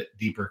little bit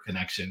deeper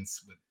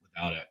connections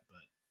without it.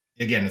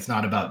 But again, it's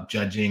not about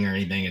judging or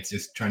anything. It's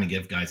just trying to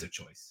give guys a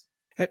choice.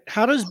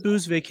 How does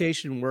Booze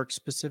Vacation work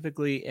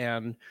specifically,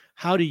 and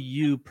how do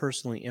you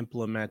personally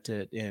implement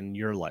it in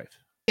your life?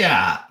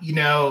 Yeah,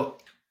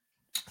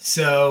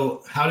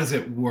 so how does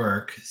it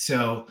work?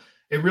 So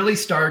it really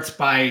starts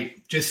by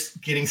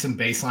just getting some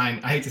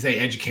baseline. I hate to say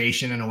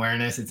education and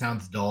awareness. It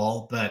sounds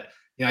dull, but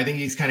I think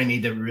you just kind of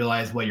need to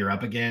realize what you're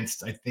up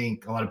against. I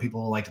think a lot of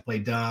people like to play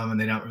dumb and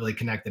they don't really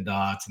connect the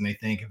dots. And they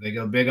think if they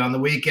go big on the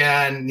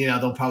weekend,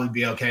 they'll probably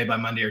be okay by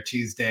Monday or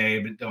Tuesday,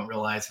 but don't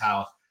realize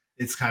how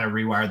it's kind of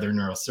rewired their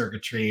neural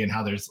circuitry and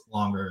how there's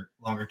longer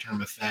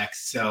term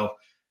effects. So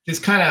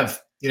just kind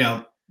of,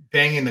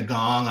 banging the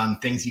gong on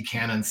things you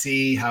can't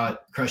unsee, how it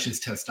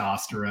crushes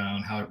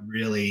testosterone, how it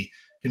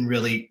can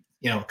really,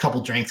 a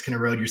couple drinks can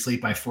erode your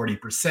sleep by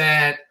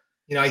 40%.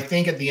 I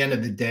think at the end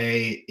of the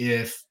day,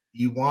 if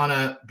you want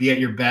to be at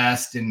your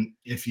best, and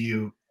if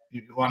you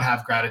want to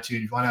have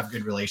gratitude, you want to have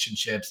good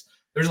relationships,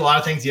 there's a lot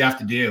of things you have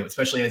to do,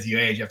 especially as you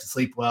age. You have to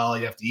sleep well,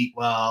 you have to eat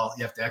well,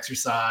 you have to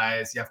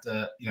exercise, you have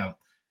to,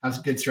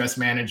 have good stress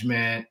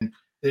management.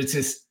 It's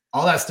just,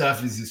 all that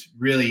stuff is just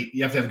really,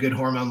 you have to have good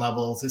hormone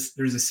levels.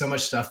 There's just so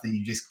much stuff that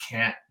you just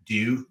can't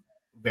do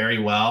very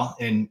well.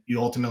 And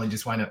you ultimately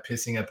just wind up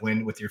pissing up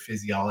wind with your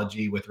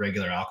physiology with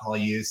regular alcohol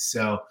use.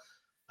 So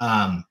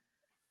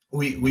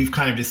we've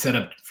kind of just set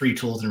up free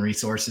tools and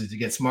resources to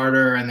get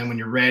smarter. And then when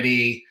you're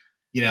ready,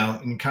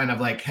 and kind of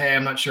like, hey,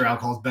 I'm not sure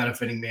alcohol is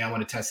benefiting me, I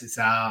want to test this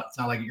out. It's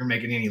not like you're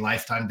making any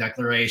lifetime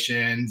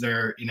declarations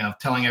or,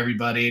 telling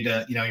everybody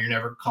to, you're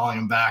never calling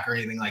them back or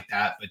anything like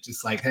that. But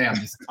just like, hey, I'm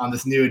just on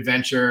this new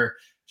adventure,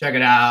 check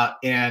it out.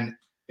 And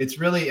it's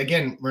really,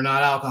 again, we're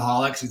not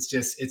alcoholics. It's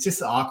just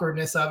the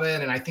awkwardness of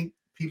it. And I think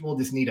people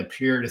just need a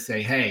peer to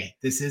say, hey,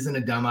 this isn't a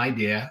dumb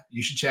idea.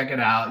 You should check it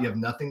out. You have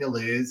nothing to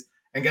lose.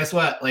 And guess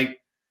what? Like,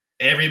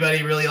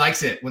 everybody really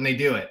likes it when they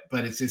do it,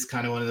 but it's just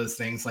kind of one of those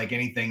things, like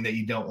anything that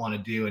you don't want to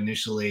do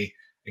initially,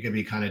 it can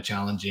be kind of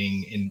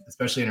challenging,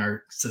 especially in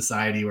our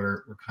society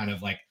where we're kind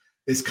of like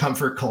this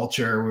comfort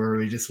culture where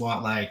we just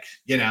want, like,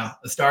 a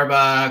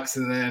Starbucks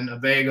and then a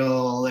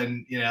bagel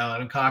and, and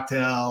a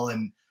cocktail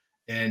and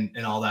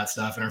all that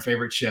stuff and our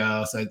favorite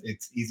show. So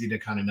it's easy to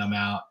kind of numb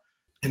out.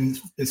 And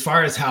as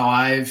far as how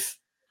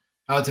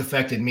it's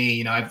affected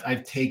me,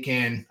 I've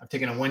taken a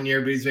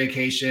 1-year booze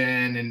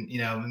vacation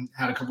and,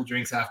 had a couple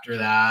drinks after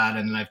that.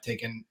 And then I've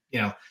taken,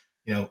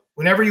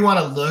 whenever you want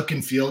to look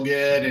and feel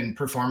good and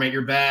perform at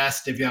your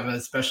best, if you have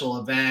a special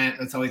event,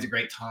 that's always a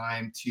great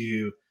time to,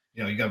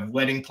 you got a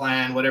wedding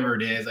plan, whatever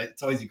it is,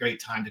 it's always a great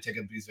time to take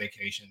a booze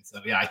vacation. So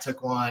yeah, I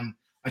took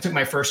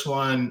my first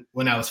one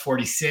when I was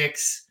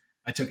 46.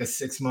 I took a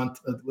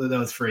 6-month of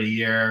those for a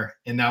year,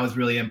 and that was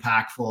really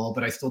impactful,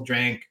 but I still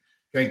drank,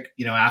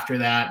 after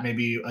that,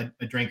 maybe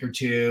a drink or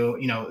two,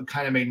 it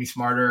kind of made me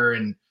smarter,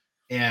 and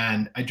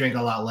I drank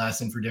a lot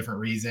less and for different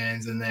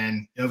reasons. And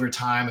then over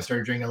time I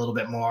started drinking a little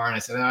bit more, and I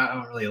said, I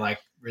don't really like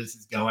where this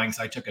is going.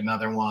 So I took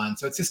another one.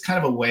 So it's just kind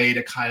of a way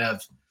to kind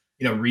of,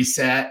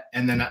 reset.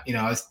 And then,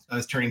 I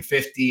was turning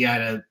 50. I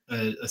had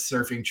a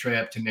surfing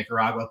trip to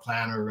Nicaragua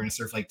planned where we were going to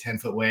surf like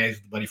 10-foot waves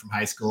with a buddy from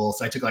high school.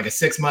 So I took like a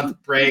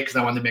 6-month break because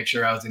I wanted to make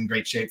sure I was in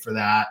great shape for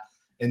that.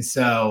 And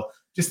so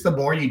just the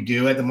more you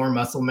do it, the more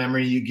muscle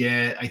memory you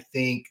get. I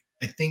think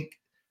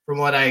from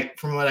what I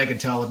can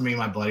tell with me and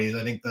my buddies,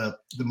 I think the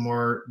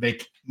more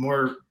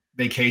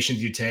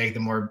vacations you take, the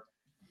more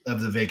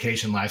of the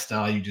vacation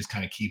lifestyle you just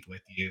kind of keep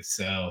with you.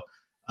 So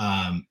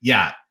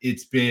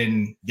it's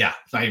been,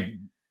 I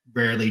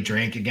rarely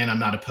drink. Again, I'm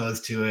not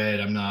opposed to it.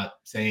 I'm not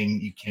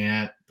saying you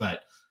can't,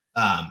 but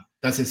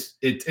that's just,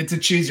 it's a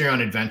choose your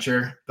own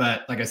adventure.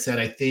 But like I said,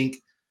 I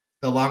think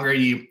the longer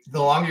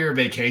your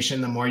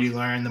vacation, the more you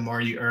learn, the more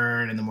you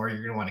earn, and the more you're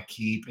going to want to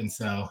keep. And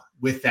so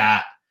with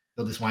that,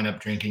 you'll just wind up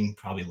drinking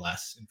probably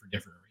less and for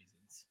different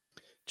reasons.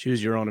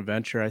 Choose your own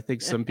adventure. I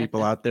think some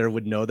people out there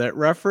would know that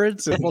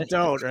reference and people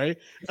don't, right?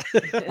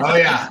 Oh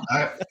yeah.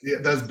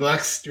 Those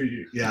books.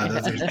 Yeah.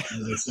 Those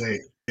are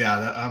sweet.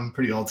 Yeah. I'm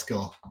pretty old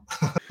school.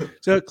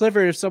 So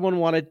Clifford, if someone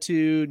wanted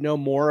to know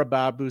more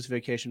about Booze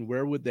Vacation,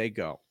 where would they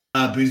go?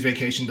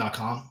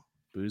 Boozevacation.com.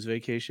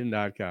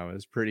 Boozevacation.com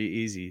is pretty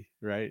easy,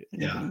 right?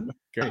 Yeah.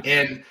 Great.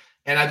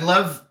 And I'd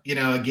love,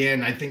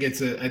 again, I think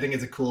it's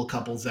a cool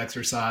couples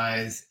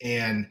exercise.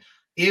 And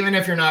even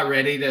if you're not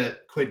ready to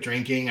quit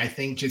drinking, I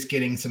think just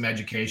getting some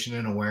education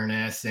and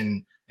awareness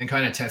and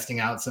kind of testing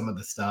out some of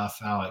the stuff,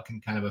 how it can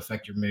kind of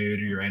affect your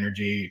mood or your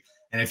energy.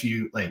 And if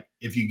you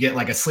get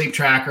like a sleep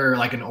tracker,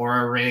 like an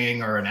Oura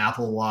Ring or an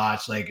Apple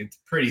Watch, like it's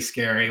pretty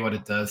scary what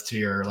it does to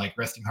your like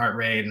resting heart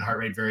rate and heart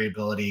rate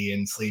variability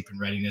and sleep and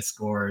readiness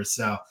scores.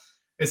 So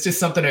it's just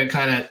something to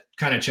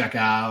kind of check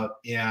out.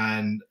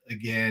 And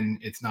again,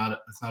 it's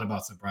not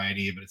about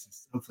sobriety, but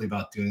it's hopefully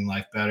about doing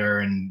life better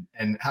and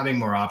having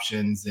more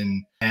options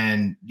and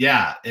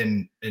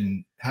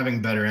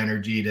having better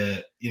energy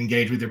to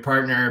engage with your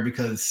partner,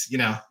 because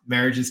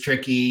marriage is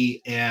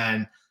tricky,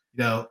 and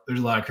there's a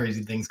lot of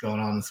crazy things going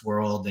on in this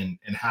world, and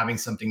having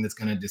something that's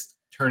going to just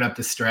turn up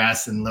the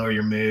stress and lower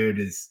your mood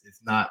is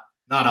not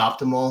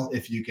optimal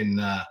if you can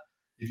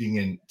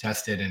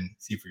test it and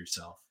see for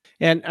yourself.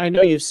 And I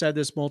know you've said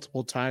this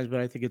multiple times, but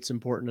I think it's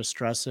important to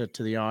stress it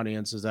to the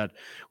audience, is that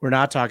we're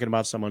not talking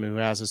about someone who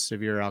has a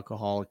severe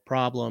alcoholic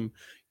problem.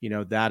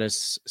 That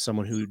is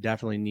someone who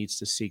definitely needs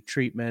to seek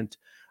treatment,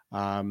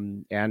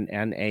 and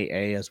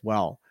AA as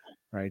well,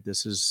 right?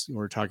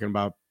 We're talking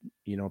about,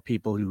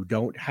 people who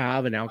don't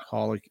have an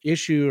alcoholic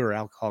issue or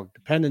alcoholic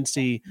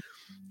dependency,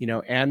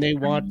 and they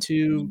want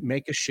to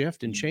make a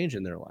shift and change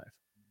in their life.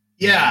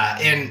 Yeah.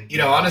 And,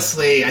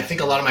 honestly, I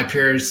think a lot of my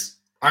peers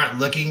aren't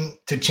looking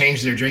to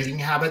change their drinking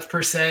habits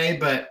per se,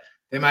 but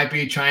they might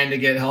be trying to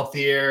get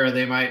healthier, or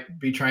they might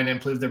be trying to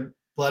improve their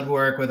blood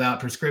work without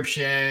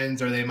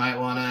prescriptions, or they might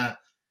want to,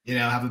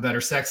 have a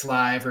better sex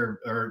life,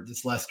 or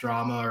just less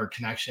drama or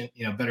connection,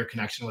 better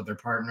connection with their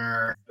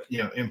partner,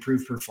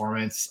 improve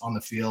performance on the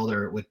field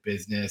or with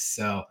business.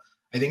 So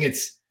I think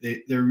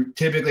they're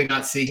typically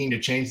not seeking to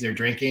change their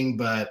drinking,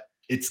 but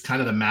it's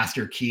kind of the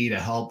master key to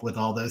help with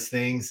all those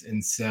things.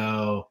 And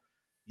so,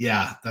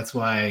 yeah, that's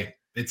why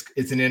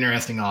it's an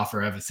interesting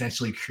offer. I've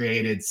essentially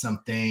created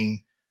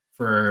something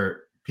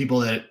for people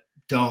that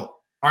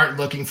aren't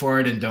looking for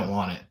it and don't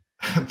want it,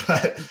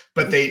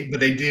 but they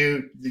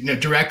do,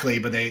 directly,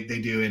 but they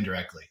do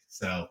indirectly.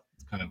 So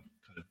it's kind of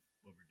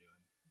what we're doing.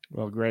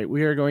 Well, great.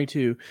 We are going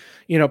to,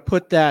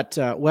 put that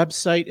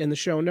website in the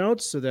show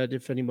notes, so that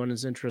if anyone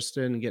is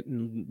interested in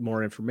getting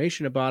more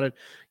information about it,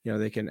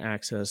 they can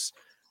access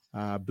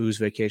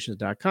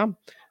boozvacations.com.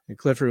 And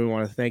Clifford, we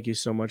want to thank you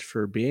so much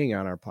for being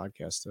on our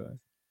podcast today.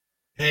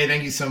 Hey,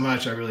 thank you so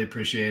much. I really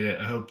appreciate it.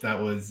 I hope that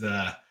was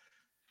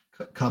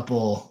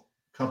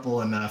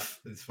couple enough,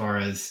 as far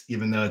as,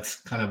 even though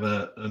it's kind of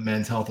a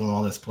men's health and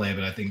wellness play,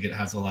 but I think it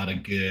has a lot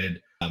of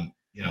good,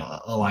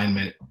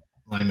 alignment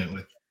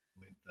with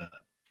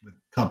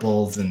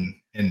couples and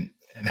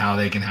how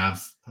they can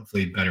have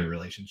hopefully better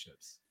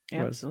relationships.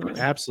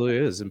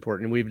 Absolutely is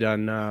important. We've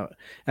done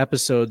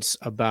episodes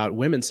about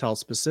women's health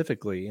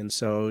specifically, and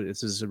so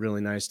this is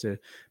really nice to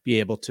be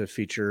able to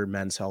feature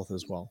men's health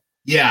as well.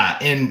 Yeah,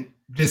 and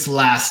this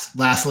last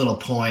little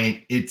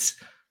point,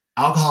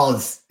 alcohol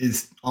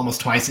is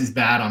almost twice as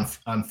bad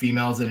on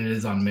females than it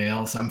is on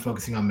males. So I'm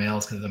focusing on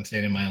males because I'm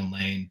staying in my own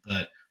lane.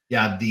 But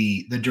yeah,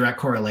 the direct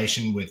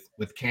correlation with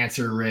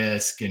cancer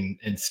risk and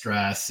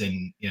stress,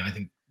 and I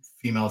think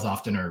females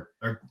often are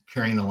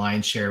carrying the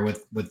lion's share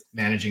with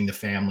managing the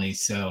family.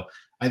 So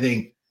I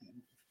think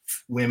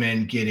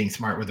women getting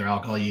smart with their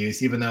alcohol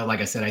use, even though,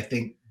 like I said, I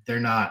think they're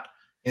not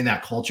in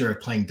that culture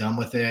of playing dumb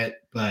with it,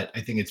 but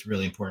I think it's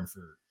really important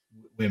for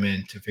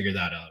women to figure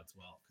that out as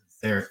well, because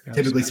they're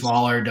typically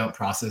smaller, don't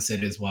process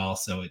it as well.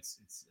 So it's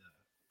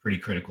pretty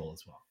critical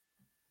as well.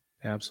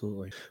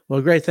 Absolutely.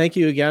 Well, great. Thank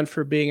you again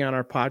for being on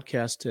our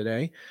podcast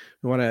today.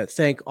 We want to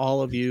thank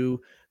all of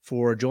you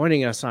for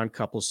joining us on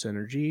Couples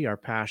Synergy. Our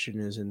passion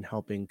is in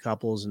helping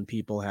couples and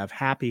people have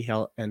happy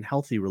and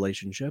healthy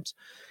relationships.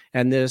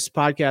 And this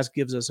podcast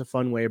gives us a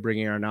fun way of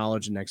bringing our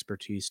knowledge and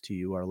expertise to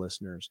you, our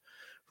listeners.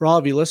 For all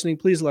of you listening,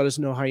 please let us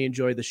know how you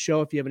enjoyed the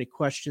show. If you have any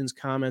questions,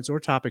 comments, or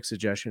topic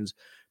suggestions,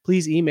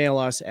 please email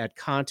us at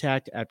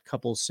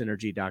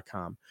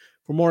contact@couplessynergy.com.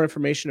 For more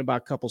information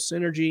about Couples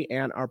Synergy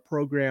and our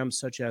programs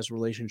such as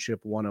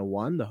Relationship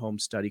 101, the home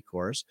study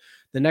course,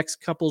 the next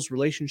Couples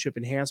Relationship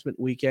Enhancement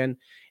Weekend,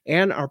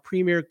 and our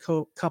premier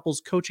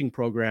couples coaching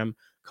program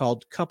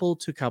called Couple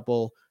to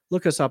Couple,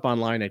 look us up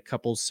online at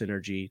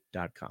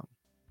couplessynergy.com.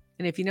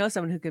 And if you know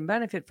someone who can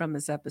benefit from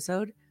this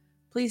episode,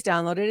 please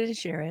download it and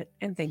share it.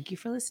 And thank you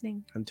for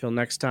listening. Until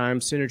next time,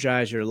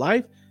 synergize your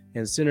life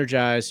and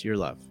synergize your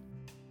love.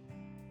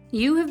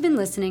 You have been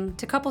listening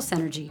to Couple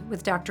Synergy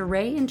with Dr.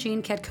 Ray and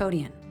Jean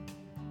Ketkodian.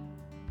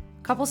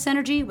 Couple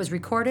Synergy was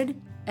recorded,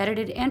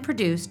 edited, and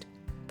produced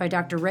by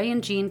Dr. Ray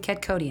and Jean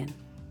Ketkodian.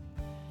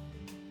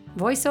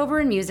 Voiceover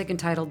and music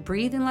entitled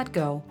Breathe and Let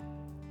Go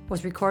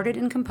was recorded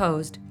and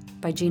composed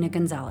by Gina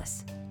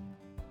Gonzalez.